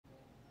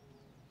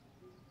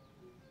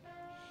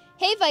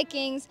Hey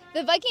Vikings!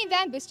 The Viking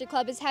Van Booster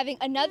Club is having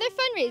another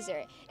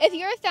fundraiser. If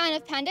you're a fan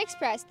of Panda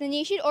Express, then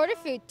you should order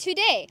food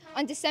today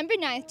on December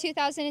 9th,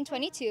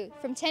 2022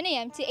 from 10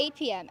 a.m. to 8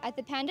 p.m. at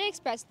the Panda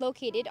Express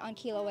located on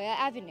Kilauea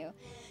Avenue.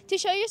 To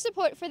show your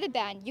support for the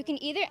band, you can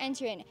either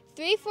enter in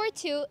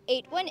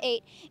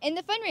 342818 in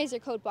the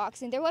fundraiser code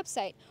box in their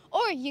website,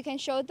 or you can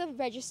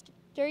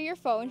register your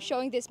phone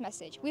showing this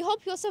message. We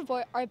hope you'll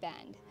support our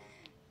band.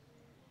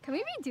 Can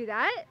we redo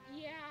that?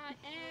 Yeah,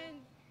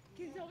 and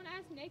can someone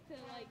ask Nick to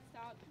like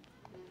stop?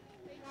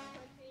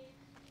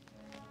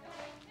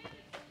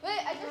 Wait,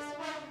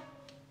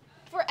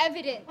 for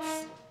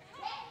evidence.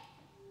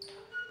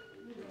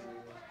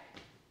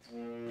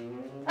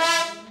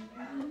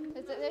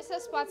 There's a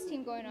spots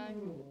team going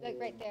on, like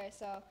right there,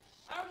 so.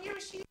 I mean,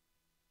 like,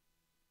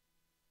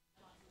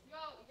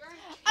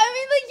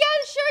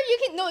 yeah, sure, you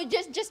can, no,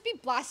 just be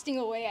blasting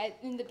away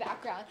in the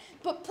background,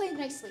 but play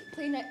nicely,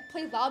 play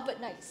loud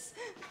but nice.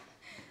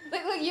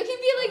 Like, you can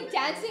be like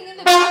dancing in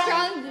the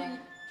background,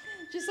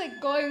 just like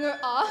going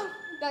off.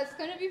 That's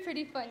gonna be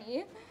pretty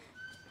funny.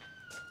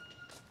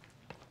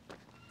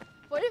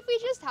 What if we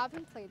just have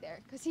him play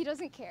there? Because he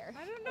doesn't care.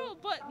 I don't know,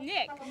 but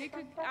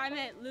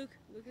Luke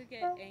could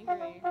get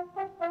angry.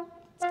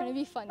 It's gonna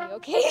be funny,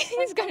 okay?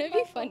 It's gonna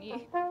be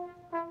funny.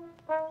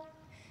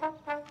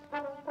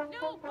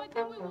 No, but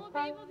then we won't be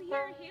able to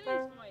hear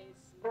Hailey's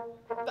voice.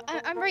 But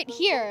I'm right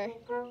here.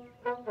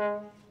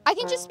 I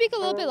can just speak a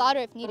little bit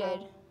louder if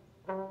needed.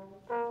 Luke,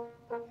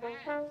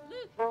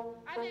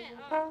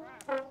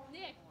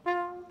 Nick,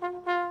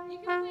 can you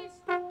play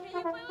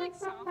like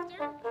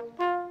softer?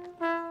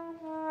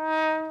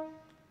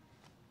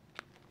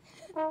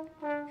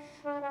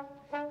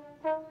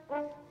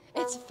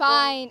 It's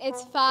fine,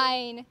 it's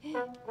fine.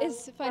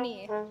 It's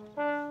funny. Dude,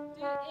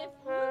 if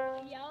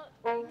Luke yells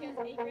and gets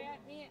angry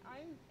at me,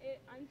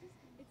 it's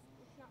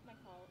not my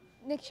fault.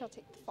 Nick shall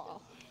take the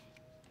fall.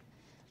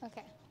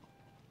 Okay.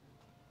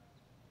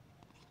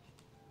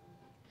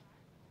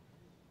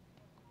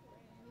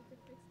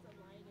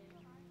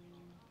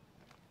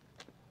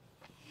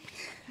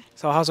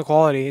 So how's the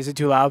quality? Is it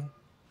too loud?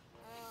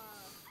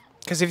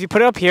 Because if you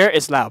put it up here,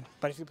 it's loud.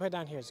 But if you put it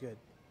down here, it's good.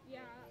 Yeah,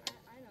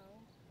 I know.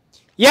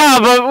 Yeah,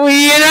 but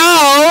you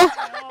know.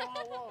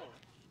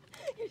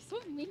 You're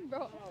so mean,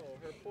 bro.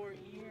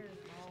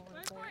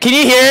 Can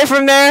you hear it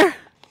from there?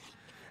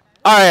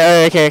 All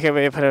right, okay,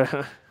 wait, put it.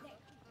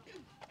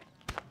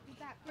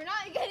 We're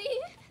not getting.